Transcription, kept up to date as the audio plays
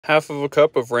half of a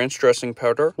cup of ranch dressing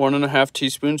powder, 1.5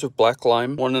 teaspoons of black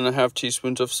lime, 1.5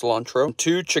 teaspoons of cilantro, and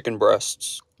 2 chicken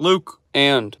breasts. Luke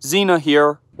and Xena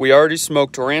here. We already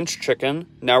smoked ranch chicken.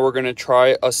 Now we're gonna try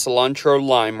a cilantro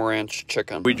lime ranch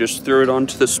chicken. We just threw it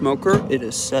onto the smoker. It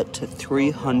is set to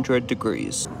 300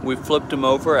 degrees. We flipped them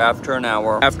over after an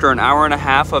hour. After an hour and a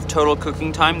half of total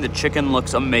cooking time, the chicken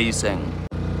looks amazing.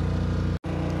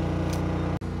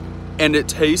 And it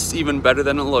tastes even better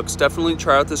than it looks. Definitely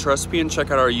try out this recipe and check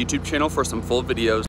out our YouTube channel for some full videos.